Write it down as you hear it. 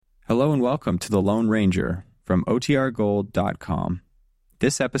Hello and welcome to The Lone Ranger from OTRGold.com.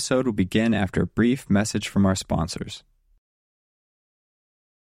 This episode will begin after a brief message from our sponsors.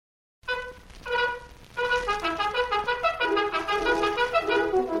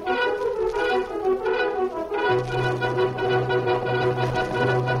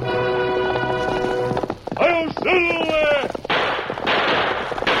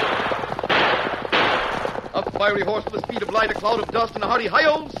 Fiery horse with the speed of light, a cloud of dust, and a hearty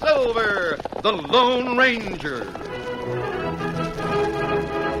hi-yo Silver, the Lone Ranger.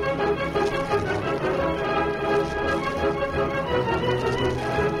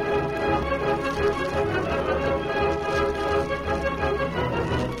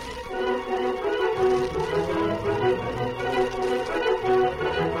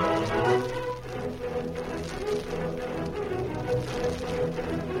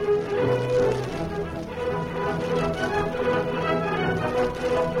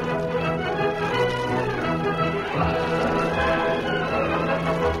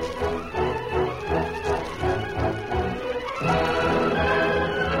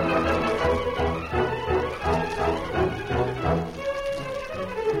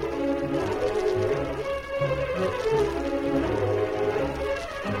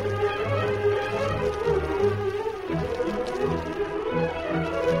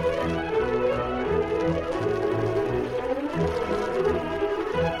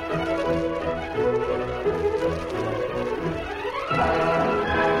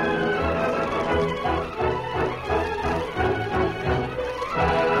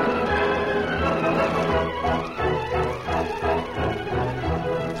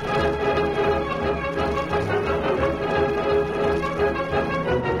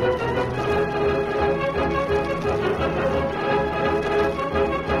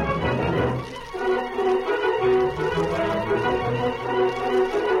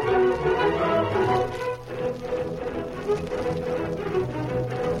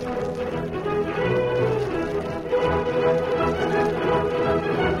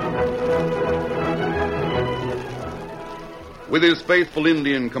 With his faithful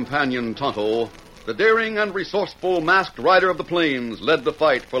Indian companion Tonto, the daring and resourceful masked rider of the plains led the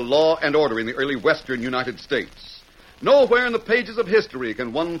fight for law and order in the early western United States. Nowhere in the pages of history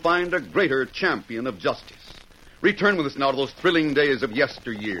can one find a greater champion of justice. Return with us now to those thrilling days of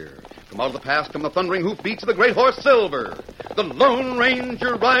yesteryear. From out of the past come the thundering hoofbeats of the great horse Silver. The Lone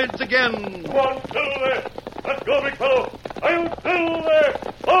Ranger rides again. Come on, Silver! Let's go, big fellow! I'll Silver!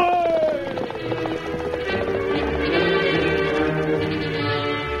 Boy!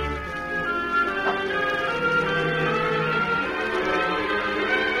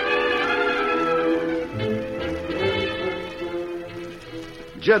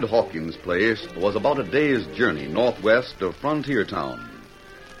 Jed Hawkins' place was about a day's journey northwest of Frontier Town.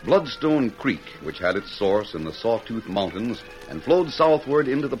 Bloodstone Creek, which had its source in the Sawtooth Mountains and flowed southward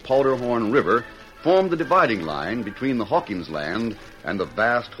into the Powderhorn River, formed the dividing line between the Hawkins land and the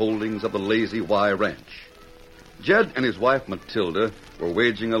vast holdings of the Lazy Y Ranch. Jed and his wife Matilda were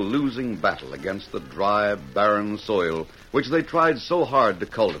waging a losing battle against the dry, barren soil which they tried so hard to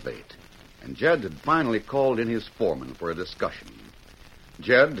cultivate, and Jed had finally called in his foreman for a discussion.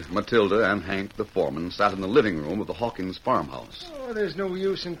 Jed, Matilda, and Hank, the foreman, sat in the living room of the Hawkins farmhouse. Oh, there's no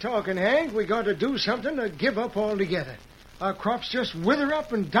use in talking, Hank. We got to do something to give up altogether. Our crops just wither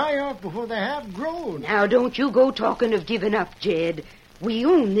up and die off before they have grown. Now, don't you go talking of giving up, Jed. We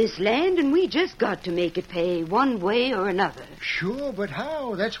own this land, and we just got to make it pay one way or another. Sure, but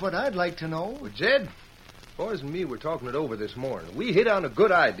how? That's what I'd like to know. Well, Jed, boys and me were talking it over this morning. We hit on a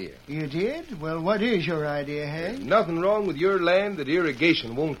good idea. You did? Well, what is your idea, Hank? There's nothing wrong with your land that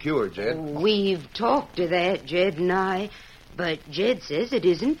irrigation won't cure, Jed. We've talked to that, Jed and I. But Jed says it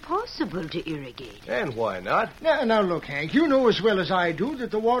isn't possible to irrigate. And why not? Now, look, Hank, you know as well as I do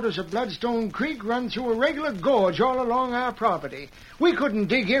that the waters of Bloodstone Creek run through a regular gorge all along our property. We couldn't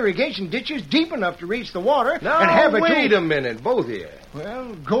dig irrigation ditches deep enough to reach the water Now, and have it... wait a minute, both of you.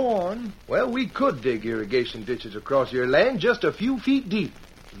 Well, go on. Well, we could dig irrigation ditches across your land just a few feet deep,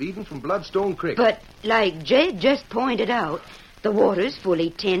 leading from Bloodstone Creek. But, like Jed just pointed out, the water's fully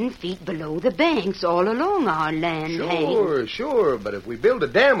 10 feet below the banks all along our land, Hank. Sure, but if we build a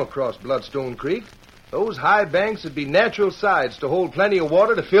dam across Bloodstone Creek, those high banks would be natural sides to hold plenty of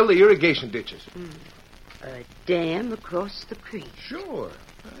water to fill the irrigation ditches. A dam across the creek. Sure.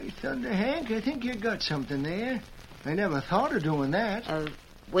 By thunder, Hank, I think you got something there. I never thought of doing that.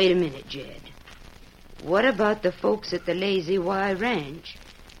 Wait a minute, Jed. What about the folks at the Lazy Y Ranch?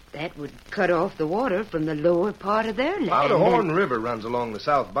 That would cut off the water from the lower part of their land. Powderhorn River runs along the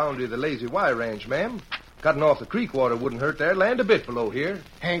south boundary of the Lazy Y Ranch, ma'am. Cutting off the creek water wouldn't hurt their land a bit below here.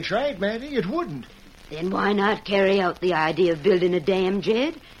 Hank's right, Matty. It wouldn't. Then why not carry out the idea of building a dam,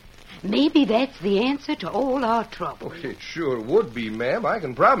 Jed? Maybe that's the answer to all our trouble. Oh, it sure would be, ma'am. I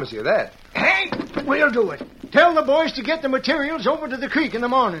can promise you that. Hank, we'll do it. Tell the boys to get the materials over to the creek in the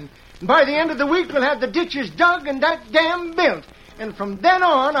morning. And by the end of the week, we'll have the ditches dug and that dam built. And from then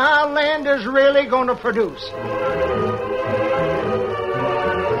on, our land is really going to produce.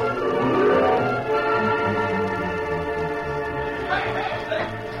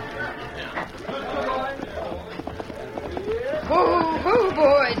 Ho,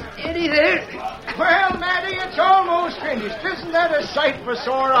 boys. Steady there. Well, Matty, it's almost finished. Isn't that a sight for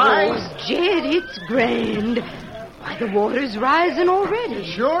sore eyes? Oh, Jed, it's grand. Why, the water's rising already.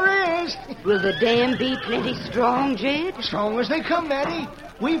 Sure is. Will the dam be plenty strong, Jed? Strong as they come, Matty.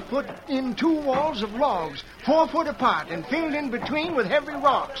 We've put in 2 walls of logs, 4 foot apart, and filled in between with heavy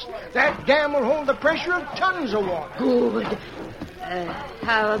rocks. That dam will hold the pressure of tons of water. Good.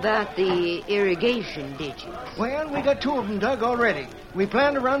 How about the irrigation ditches? Well, we got 2 of them dug already. We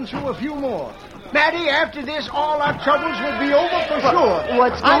plan to run through a few more. Matty, after this, all our troubles will be over for sure.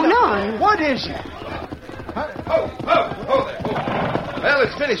 What's going on? What is it? Oh there. Well,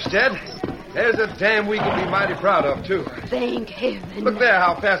 it's finished, Jed. There's a dam we can be mighty proud of, too. Thank heaven. Look there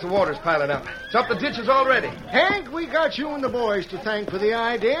how fast the water's piling up. It's up the ditches already. Hank, we got you and the boys to thank for the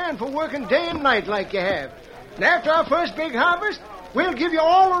idea and for working day and night like you have. And after our first big harvest, we'll give you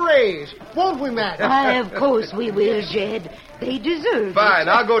all a raise. Won't we, Matt? Why, of course we will, Jed. They deserve Fine,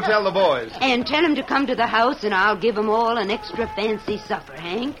 it. I'll go tell the boys. And tell them to come to the house, and I'll give them all an extra fancy supper,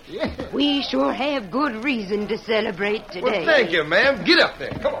 Hank. Yeah. We sure have good reason to celebrate today. Well, thank you, ma'am. Get up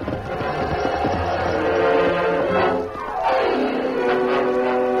there. Come on.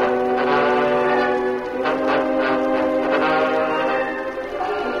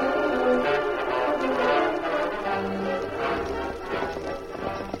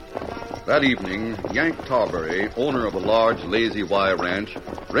 That evening, Yank Tarbury, owner of a large Lazy Y ranch,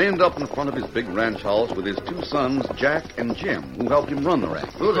 reined up in front of his big ranch house with his 2 sons, Jack and Jim, who helped him run the ranch.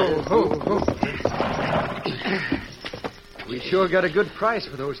 We sure got a good price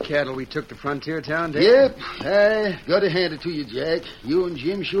for those cattle we took to Frontier Town, Dad. Yep, I gotta hand it to you, Jack. You and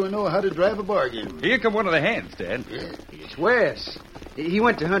Jim sure know how to drive a bargain. Here come one of the hands, Dad. Yeah. It's Wes. He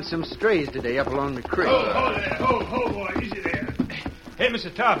went to hunt some strays today up along the creek. Hold there. Hold, boy. Easy there. Hey,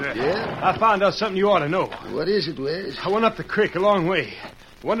 Mr. Tarver. Yeah? I found out something you ought to know. What is it, Wes? I went up the creek a long way.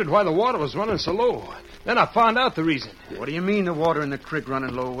 Wondered why the water was running so low. Then I found out the reason. What do you mean the water in the creek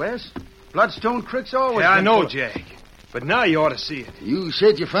running low, Wes? Bloodstone Creek's always Yeah, I been know, full. Jack. But now you ought to see it. You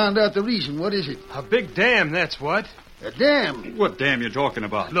said you found out the reason. What is it? A big dam, that's what. A dam. What dam you talking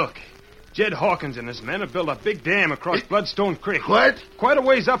about? Look, Jed Hawkins and his men have built a big dam across Bloodstone Creek. What? Quite a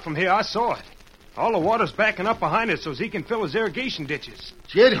ways up from here, I saw it. All the water's backing up behind it so he can fill his irrigation ditches.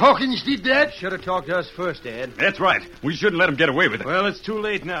 Jed Hawkins did that? Should have talked to us first, Dad. That's right. We shouldn't let him get away with it. Well, it's too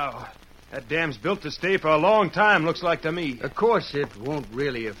late now. That dam's built to stay for a long time, looks like to me. Of course, it won't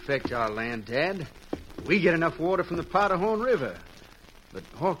really affect our land, Dad. We get enough water from the Powderhorn River. But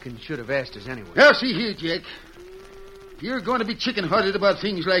Hawkins should have asked us anyway. Now, see here, Jack. If you're going to be chicken-hearted about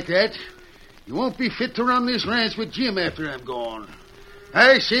things like that, you won't be fit to run this ranch with Jim after I'm gone.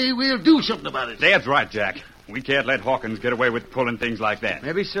 I say we'll do something about it. Dad's right, Jack. We can't let Hawkins get away with pulling things like that.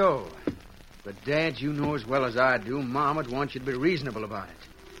 Maybe so. But, Dad, you know as well as I do, Mom would want you to be reasonable about it.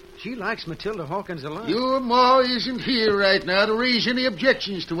 She likes Matilda Hawkins a lot. Your ma isn't here right now to raise any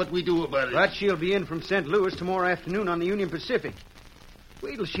objections to what we do about it. But she'll be in from St. Louis tomorrow afternoon on the Union Pacific.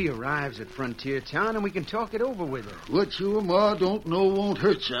 Wait till she arrives at Frontier Town and we can talk it over with her. What your ma don't know won't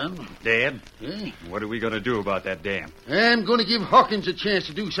hurt, son. Dad, Eh? what are we going to do about that dam? I'm going to give Hawkins a chance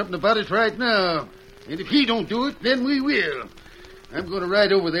to do something about it right now. And if he don't do it, then we will. I'm going to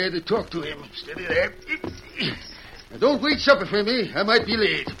ride over there to talk to him. Steady there. Now, don't wait supper for me. I might be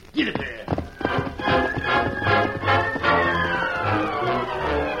late. Get it there.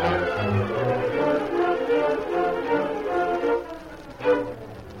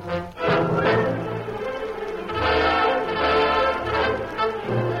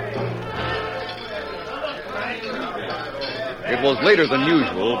 It was later than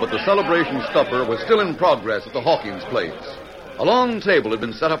usual, but the celebration supper was still in progress at the Hawkins place. A long table had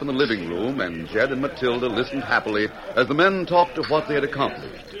been set up in the living room, and Jed and Matilda listened happily as the men talked of what they had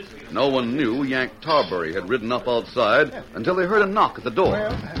accomplished. No one knew Yank Tarbury had ridden up outside until they heard a knock at the door.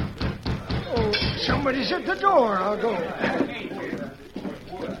 Oh, somebody's at the door. I'll go.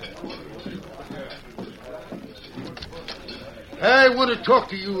 I want to talk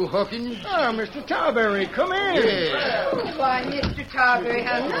to you, Hawkins. Ah, Mr. Tarbury, come in. Yeah. Why, Mr. Tarbury,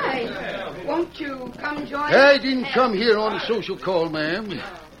 how nice. Won't you come join I us? didn't come here on a social call, ma'am.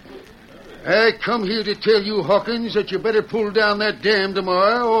 I come here to tell you, Hawkins, that you better pull down that dam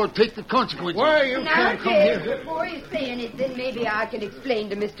tomorrow or take the consequences. Why you Now, can't come Jed, here? before you say anything, maybe I can explain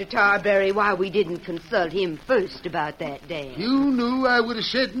to Mr. Tarberry why we didn't consult him first about that dam. You knew I would have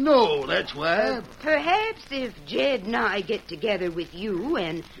said no, that's why. Perhaps if Jed and I get together with you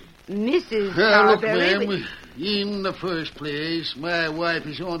and Mrs. Look, Tarberry... ma'am, in the first place, my wife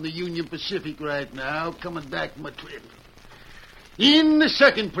is on the Union Pacific right now, coming back from a trip. In the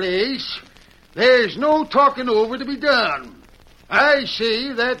second place, there's no talking over to be done. I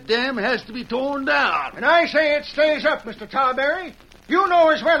say that dam has to be torn down. And I say it stays up, Mr. Tarberry. You know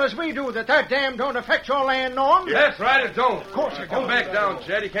as well as we do that dam don't affect your land norms. That's right, it don't. Of course it Go don't. back down,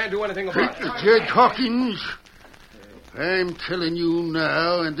 Jed. He can't do anything about it. Jed Hawkins, I'm telling you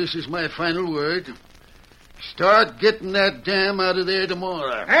now, and this is my final word, start getting that dam out of there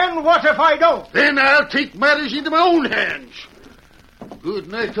tomorrow. And what if I don't? Then I'll take matters into my own hands. Good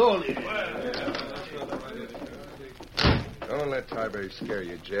night, all of you. Don't let Tarberry scare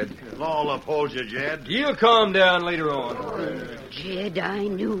you, Jed. Law upholds you, Jed. You'll calm down later on. Jed, I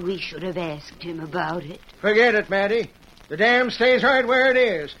knew we should have asked him about it. Forget it, Matty. The dam stays right where it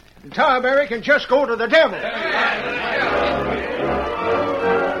is. And Tarberry can just go to the devil.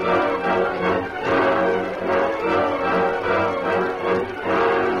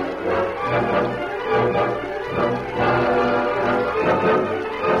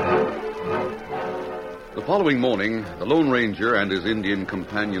 The following morning, the Lone Ranger and his Indian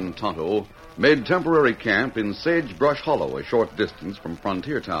companion Tonto made temporary camp in Sagebrush Hollow, a short distance from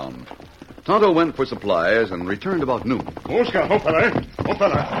Frontier Town. Tonto went for supplies and returned about noon. Oscar, fella.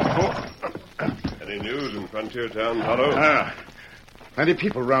 Any news in Frontier Town, Tonto? Plenty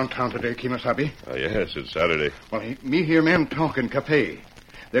people round town today, Kimasabi. Yes, it's Saturday. Well, me hear men talk in cafe.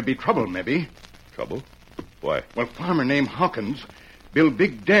 There be trouble, maybe. Trouble? Why? Well, farmer named Hawkins build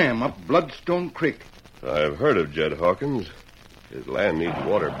big dam up Bloodstone Creek. I've heard of Jed Hawkins. His land needs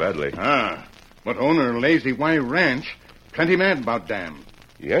water badly. But owner Lazy Y Ranch plenty mad about dam.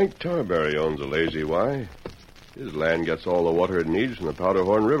 Yank Tarberry owns a Lazy Y. His land gets all the water it needs from the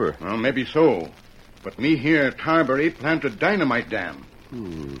Powderhorn River. Well, maybe so. But me hear Tarberry plant a dynamite dam.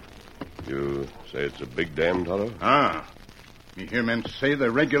 You say it's a big dam, Tonto? Me hear men say the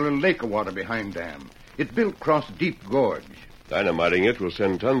regular lake of water behind dam. It built cross deep gorge. Dynamiting it will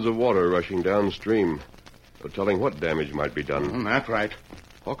send tons of water rushing downstream. No telling what damage might be done. That's right.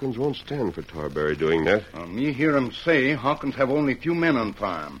 Hawkins won't stand for Tarberry doing that. Me hear 'em say Hawkins have only few men on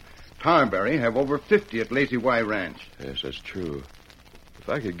farm. Tarberry have over 50 at Lazy Y Ranch. Yes, that's true. If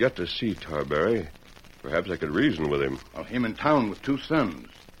I could get to see Tarberry, perhaps I could reason with him. Well, him in town with 2 sons.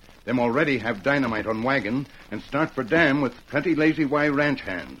 Them already have dynamite on wagon and start for dam with plenty Lazy Y Ranch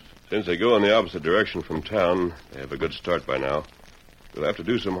hands. Since they go in the opposite direction from town, they have a good start by now. We'll have to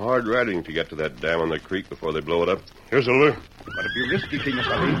do some hard riding to get to that dam on the creek before they blow it up. Here's Silver. But it'd be risky,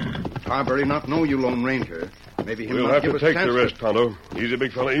 Kimasabi. Tarberry not know you, Lone Ranger. Maybe he'll We'll not have give to us take chance the rest, Tonto. Easy,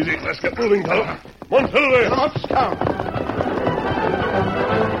 big fella, easy. Let's get moving, Tonto. Come on, Silver. Get 'em up, Scout.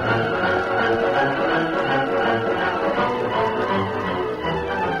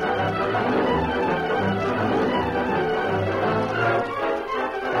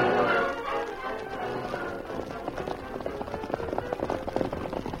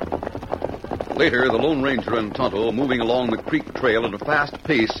 Later, the Lone Ranger and Tonto, moving along the creek trail at a fast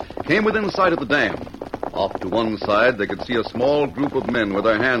pace, came within sight of the dam. Off to one side, they could see a small group of men with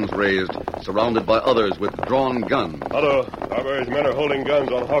their hands raised, surrounded by others with drawn guns. Tonto, Tarberry's men are holding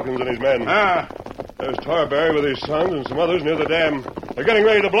guns on Hawkins and his men. There's Tarberry with his sons and some others near the dam. They're getting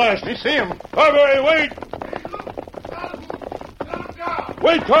ready to blast. We see him. Tarberry, wait!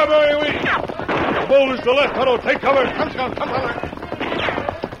 Wait, Tarberry, wait! The boulders to the left, Tonto. Take cover. Come, Scout. Come, fella.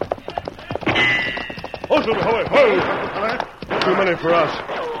 Too many for us.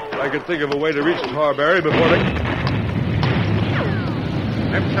 I could think of a way to reach Tarberry before they...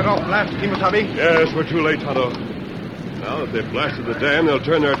 Them set off blast, Kimasabi. Yes, we're too late, Tonto. Now that they've blasted the dam, they'll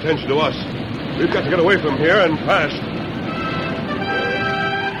turn their attention to us. We've got to get away from here and fast.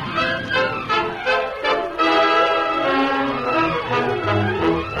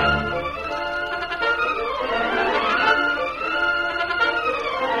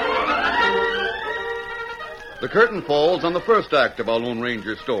 The curtain falls on the first act of our Lone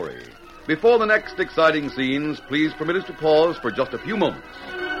Ranger story. Before the next exciting scenes, please permit us to pause for just a few moments.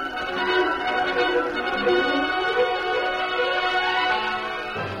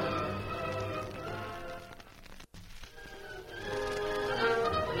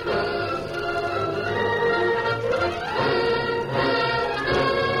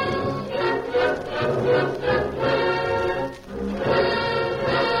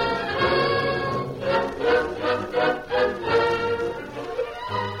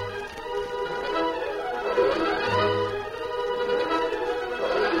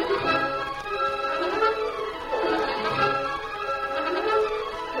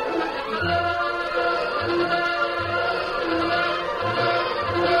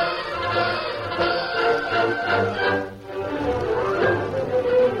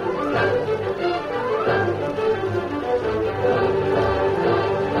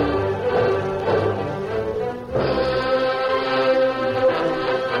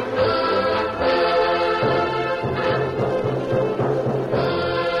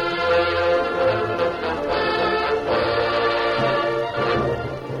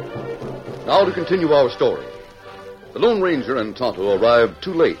 Now to continue our story. The Lone Ranger and Tonto arrived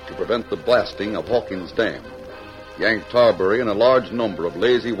too late to prevent the blasting of Hawkins Dam. Yank Tarbury and a large number of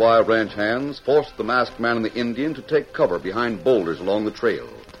Lazy Y ranch hands forced the masked man and the Indian to take cover behind boulders along the trail.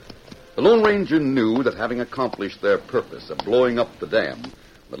 The Lone Ranger knew that having accomplished their purpose of blowing up the dam,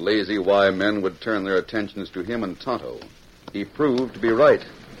 the Lazy Y men would turn their attentions to him and Tonto. He proved to be right.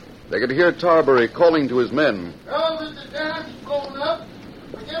 They could hear Tarbury calling to his men. Now that the dam's blown up,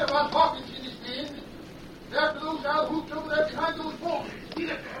 forget about Hawkins and his men. After those out hoops over there behind those boulders.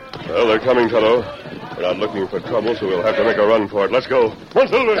 Well, they're coming, Tonto. We're not looking for trouble, so we'll have to make a run for it. Let's go. Come on,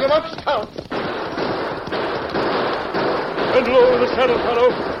 Silver. Get him up, Scout. Bend low over the saddle,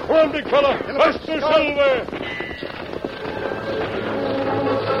 Tonto. Come on, big fella. Faster, Silver.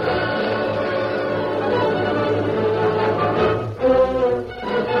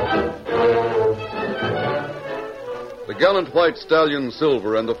 The gallant white stallion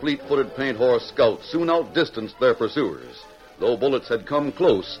Silver and the fleet-footed paint horse Scout soon outdistanced their pursuers. Though bullets had come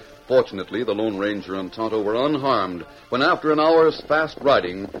close, fortunately the Lone Ranger and Tonto were unharmed when, after an hour's fast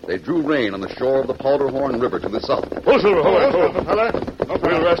riding, they drew rein on the shore of the Powderhorn River to the south. Oh, Silver, hold on, fella.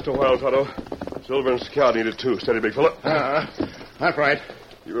 We'll rest a while, Tonto. Silver and Scout need it, too. Steady, big fella. That's right.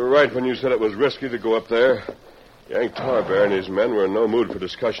 You were right when you said it was risky to go up there. Yank Tarbury and his men were in no mood for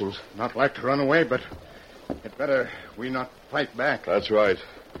discussions. Not like to run away, but it better we not fight back. That's right.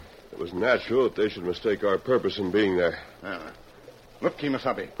 It was natural that they should mistake our purpose in being there. Look,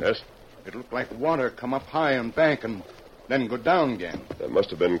 Kemosabe. Yes? It looked like water come up high on bank and then go down again. That must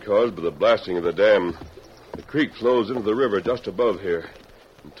have been caused by the blasting of the dam. The creek flows into the river just above here,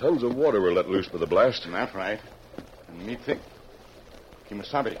 and tons of water were let loose by the blast. That's right. And me think...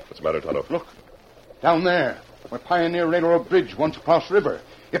 Kemosabe. What's the matter, Tonto? Look, down there, where Pioneer Railroad Bridge once across river.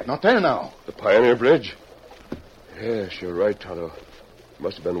 It's not there now. The Pioneer Bridge? Yes, you're right, Tonto. It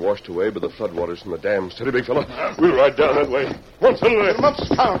must have been washed away by the floodwaters from the dam. Steady, big fella. We'll ride down that way. Come on, Silver. Come up,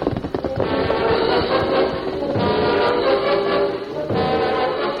 Scout.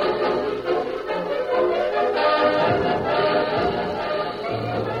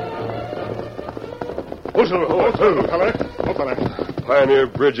 Oh, Silver. Oh, fella. Pioneer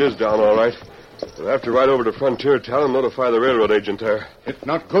Bridge is down, all right. We'll have to ride over to Frontier Town and notify the railroad agent there. It's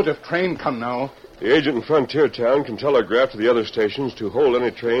not good if train come now. The agent in Frontier Town can telegraph to the other stations to hold any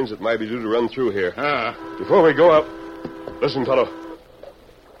trains that might be due to run through here. Before we go up, listen, Tonto.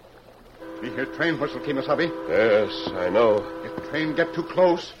 You hear train whistle, Kemosabe? Yes, I know. If train get too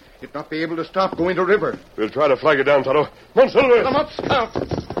close, it not be able to stop going to river. We'll try to flag it down, Tonto. Come on, Silver. Come up, Scout.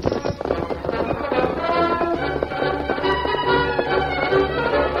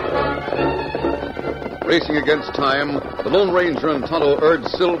 Racing against time, the Lone Ranger and Tonto urged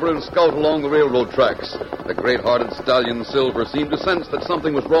Silver and Scout along the railroad tracks. The great-hearted stallion Silver seemed to sense that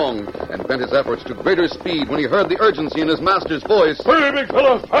something was wrong and bent his efforts to greater speed when he heard the urgency in his master's voice. Hurry, big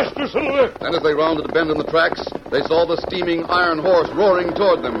fella! Faster, Silver! And as they rounded a bend in the tracks, they saw the steaming iron horse roaring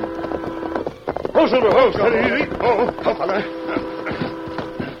toward them. Oh, Silver, oh, steady, easy. Oh, fella.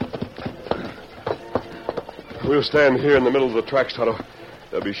 We'll stand here in the middle of the tracks, Tonto.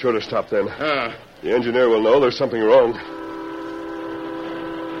 They'll be sure to stop then. The engineer will know there's something wrong.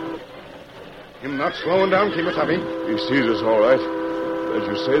 Him not slowing down, Kemosabe. He sees us all right. As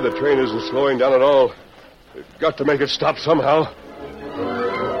you say, the train isn't slowing down at all. We've got to make it stop somehow.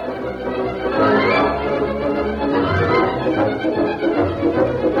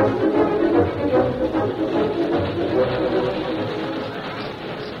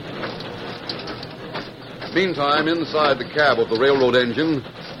 Meantime, inside the cab of the railroad engine,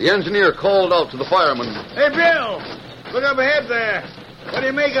 the engineer called out to the fireman. Hey, Bill, look up ahead there. What do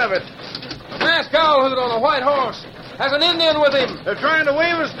you make of it? A masked cowhood on a white horse. Has an Indian with him. They're trying to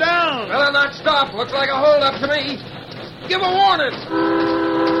wave us down. Better not stop. Looks like a holdup to me. Give a warning.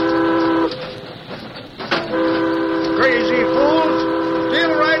 Crazy fools.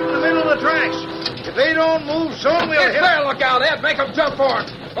 Still right in the middle of the tracks. If they don't move soon, we'll It's there. Look out, Ed. Make them jump for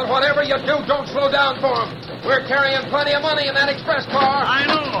it. But whatever you do, don't slow down for them. We're carrying plenty of money in that express car. I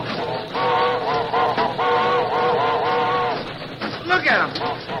know. Look at them.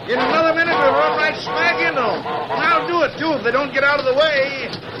 In another minute, we'll run right smack into them. And I'll do it, too, if they don't get out of the way.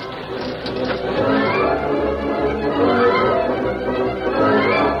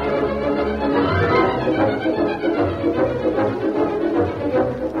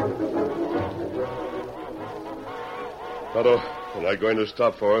 Tonto, they're not going to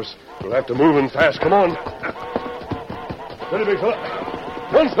stop for us. We'll have to move in fast. Come on. Steady, big fella.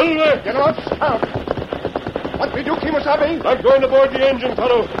 Come on, Silver. Get him up, Scout. What we do, Kemosabe? I'm going aboard the engine,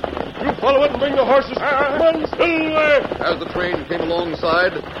 Tonto. You follow it and bring the horses. Come on, Silver! As the train came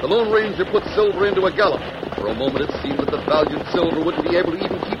alongside, the Lone Ranger put Silver into a gallop. For a moment it seemed that the valiant Silver wouldn't be able to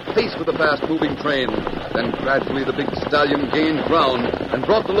even keep pace with the fast-moving train. Then gradually the big stallion gained ground and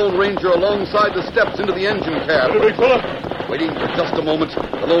brought the Lone Ranger alongside the steps into the engine cab. Big fella. Waiting for just a moment,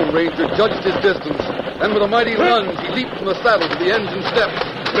 the Lone Ranger judged his distance. Then with a mighty lunge, he leaped from the saddle to the engine steps.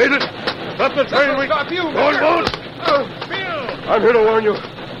 Made it. Stop the train. Stop you, Go on, boss. Bill! I'm here to warn you.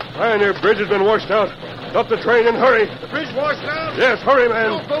 Pioneer Bridge has been washed out. Stop the train and hurry. The bridge washed out? Yes, hurry,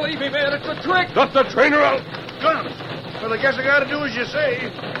 man. Don't believe me, man. It's a trick. Stop the train or I'll... Guns. Well, I guess I gotta do as you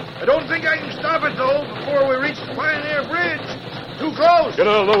say. I don't think I can stop it, though, before we reach the Pioneer Bridge. Too close. Get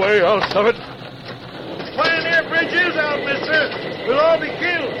out of the way. I'll stop it. Pioneer Bridge is out, mister. We'll all be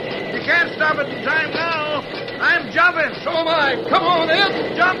killed. You can't stop it in time now. I'm jumping. So am I. Come on,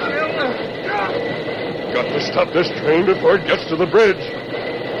 Ed. Jump, Bill. Jump. Got to stop this train before it gets to the bridge.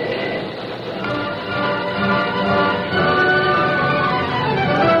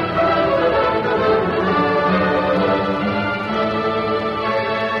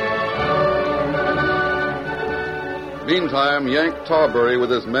 Meantime, Yank Tarbury with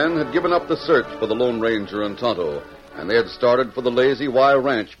his men had given up the search for the Lone Ranger and Tonto, and they had started for the Lazy Y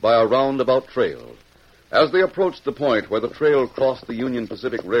Ranch by a roundabout trail. As they approached the point where the trail crossed the Union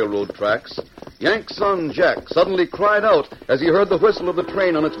Pacific Railroad tracks, Yank's son, Jack, suddenly cried out as he heard the whistle of the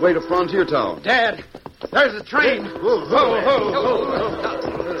train on its way to Frontier Town. Dad, there's the train.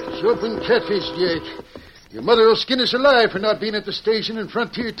 Chopping catfish, Jack. Your mother will skin us alive for not being at the station in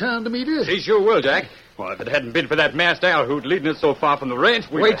Frontier Town to meet us. She sure will, Jack. Well, if it hadn't been for that masked owl who'd leading us so far from the ranch,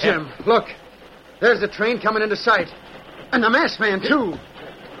 we'd Wait, Jim. Look. There's the train coming into sight. And the masked man, too.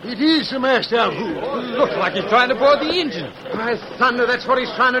 It is the masked owl. Looks like he's trying to board the engine. By thunder, that's what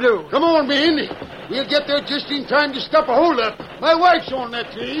he's trying to do. Come on, men. We'll get there just in time to stop a holdup. My wife's on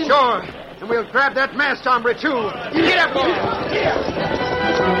that train. Sure. And we'll grab that masked hombre, too. Get up, boy.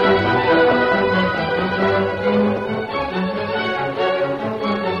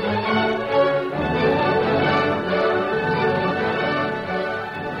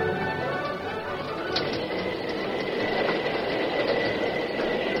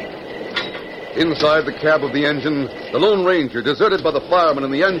 Inside the cab of the engine, the Lone Ranger, deserted by the fireman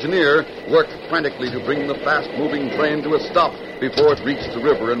and the engineer, worked frantically to bring the fast-moving train to a stop before it reached the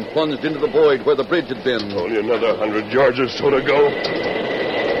river and plunged into the void where the bridge had been. Only another 100 yards or so to go.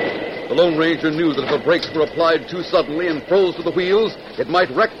 The Lone Ranger knew that if the brakes were applied too suddenly and froze to the wheels, it might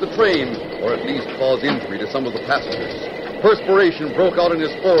wreck the train, or at least cause injury to some of the passengers. Perspiration broke out in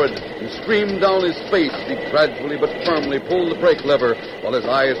his forehead and streamed down his face as he gradually but firmly pulled the brake lever while his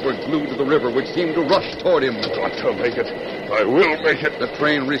eyes were glued to the river, which seemed to rush toward him. Got to make it. I will make it. The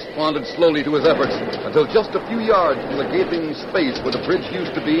train responded slowly to his efforts until just a few yards from the gaping space where the bridge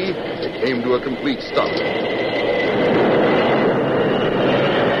used to be, it came to a complete stop.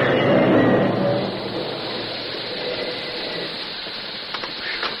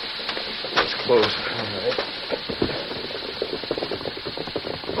 It's close.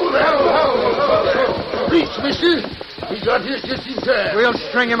 Reach, mister. We got here just in time. We'll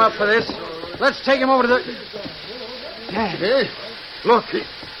string him up for this. Let's take him over to the... Hey, Look.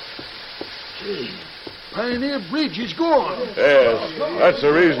 Pioneer Bridge is gone. Yes, that's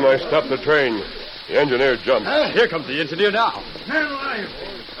the reason I stopped the train. The engineer jumped. Here comes the engineer now. Man alive.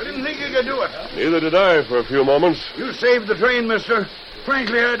 I didn't think you could do it. Neither did I for a few moments. You saved the train, mister.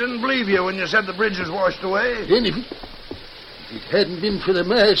 Frankly, I didn't believe you when you said the bridge was washed away. Then if it hadn't been for the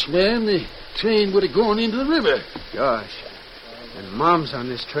masked man, the train would have gone into the river. Gosh. And Mom's on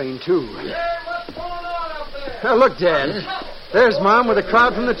this train, too. Hey, what's going on up there? Look, Dad. There's Mom with a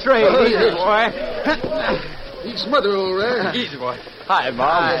crowd from the train. Easy, boy. It's Mother, all right. Easy, boy. Hi,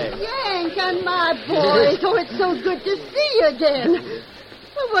 Mom. Yank and my boys. Oh, it's so good to see you again.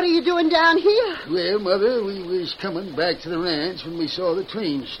 Well, what are you doing down here? Well, Mother, we was coming back to the ranch when we saw the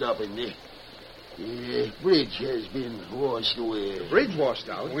train stopping there. The bridge has been washed away. Bridge washed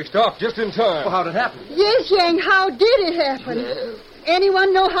out? We stopped just in time. Well, how'd it happen? Yes, Yank, how did it happen?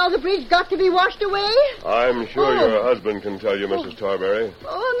 Anyone know how the bridge got to be washed away? I'm sure your husband can tell you, Mrs. Tarbury.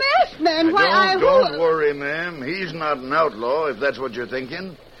 Oh, masked man, why Don't worry, ma'am. He's not an outlaw, if that's what you're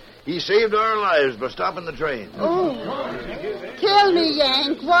thinking. He saved our lives by stopping the train. Oh. Tell me,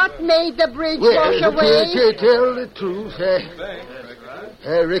 Yank, what made the bridge wash away? Tell the truth.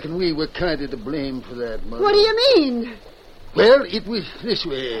 I reckon we were kind of to blame for that, Mother. What do you mean? Well, it was this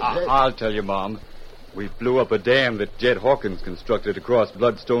way. I'll tell you, Mom. We blew up a dam that Jed Hawkins constructed across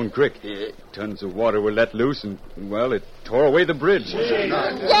Bloodstone Creek. Tons of water were let loose, and, well, it tore away the bridge. Yank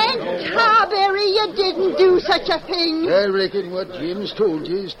Tarberry, you didn't do such a thing. I reckon what Jim's told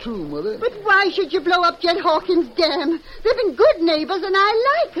you is true, Mother. But why should you blow up Jed Hawkins' dam? They've been good neighbors, and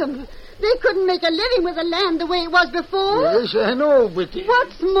I like them. They couldn't make a living with the land the way it was before. Yes, I know, but...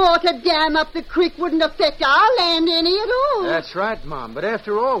 What's more, to dam up the creek wouldn't affect our land any at all. That's right, Mom. But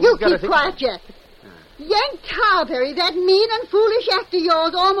after all, You we've got to keep quiet, Jeff. Yank Tarberry, that mean and foolish act of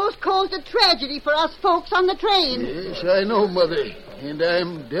yours almost caused a tragedy for us folks on the train. Yes, I know, Mother, and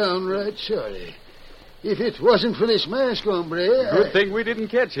I'm downright sorry. If it wasn't for this masked hombre... Good thing we didn't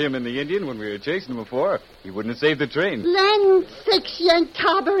catch him and the Indian when we were chasing him before. He wouldn't have saved the train. Land sakes, Yank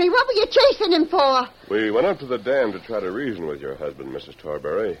Tarberry, what were you chasing him for? We went up to the dam to try to reason with your husband, Mrs.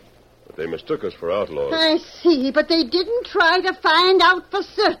 Tarberry. But they mistook us for outlaws. I see, but they didn't try to find out for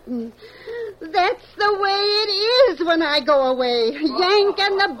certain. That's the way it is when I go away. Yank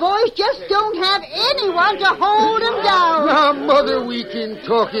and the boys just don't have anyone to hold them down. Now, Mother, we can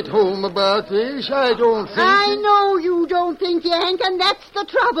talk at home about this. I don't think... I know you don't think, Yank, and that's the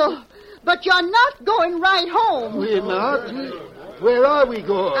trouble. But you're not going right home. We're not? Where are we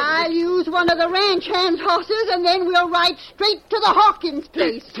going? I'll use one of the ranch hands' horses, and then we'll ride straight to the Hawkins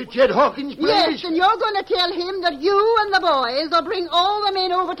place. To Jed Hawkins' place? Yes, and you're going to tell him that you and the boys will bring all the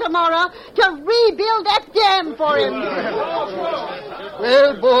men over tomorrow to rebuild that dam for him.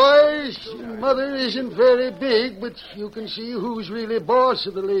 Well, boys, Mother isn't very big, but you can see who's really boss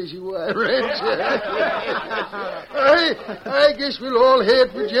of the Lazy Y Ranch. I guess we'll all head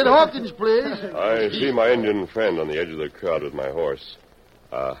for Jed Hawkins' place. I see my Indian friend on the edge of the crowd with my horse.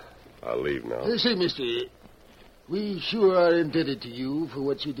 I'll leave now. Say, mister, we sure are indebted to you for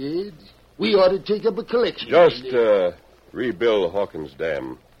what you did. We ought to take up a collection. Just rebuild Hawkins'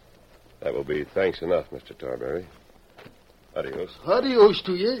 Dam. That will be thanks enough, Mr. Tarberry. Adios. Adios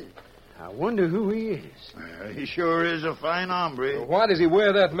to you. I wonder who he is. He sure is a fine hombre. Why does he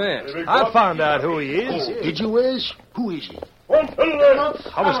wear that mask? I found out who he is. Oh, did you, Wes? Who is he?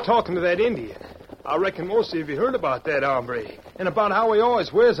 I was talking to that Indian. I reckon most of you heard about that hombre and about how he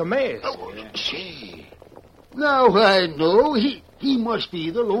always wears a mask. Say, now I know. He must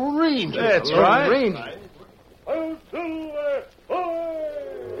be the Lone Ranger. That's right. Lone Ranger.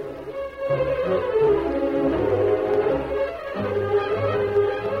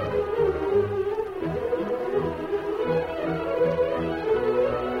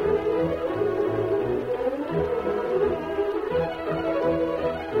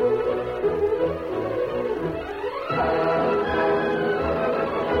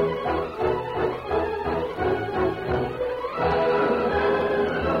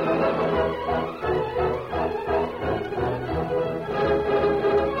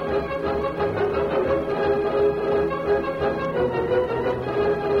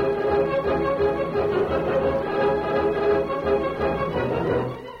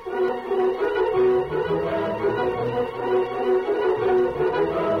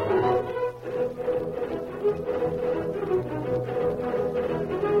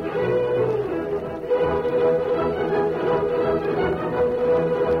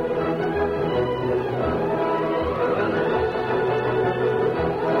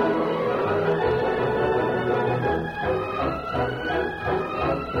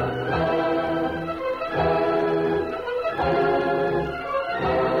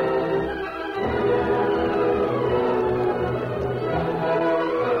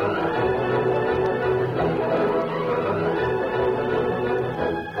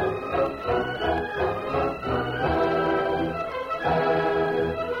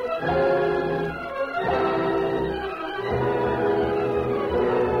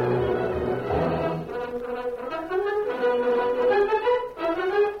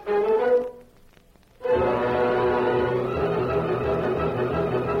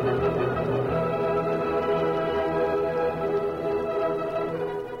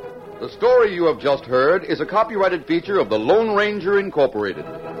 The story you have just heard is a copyrighted feature of the Lone Ranger Incorporated.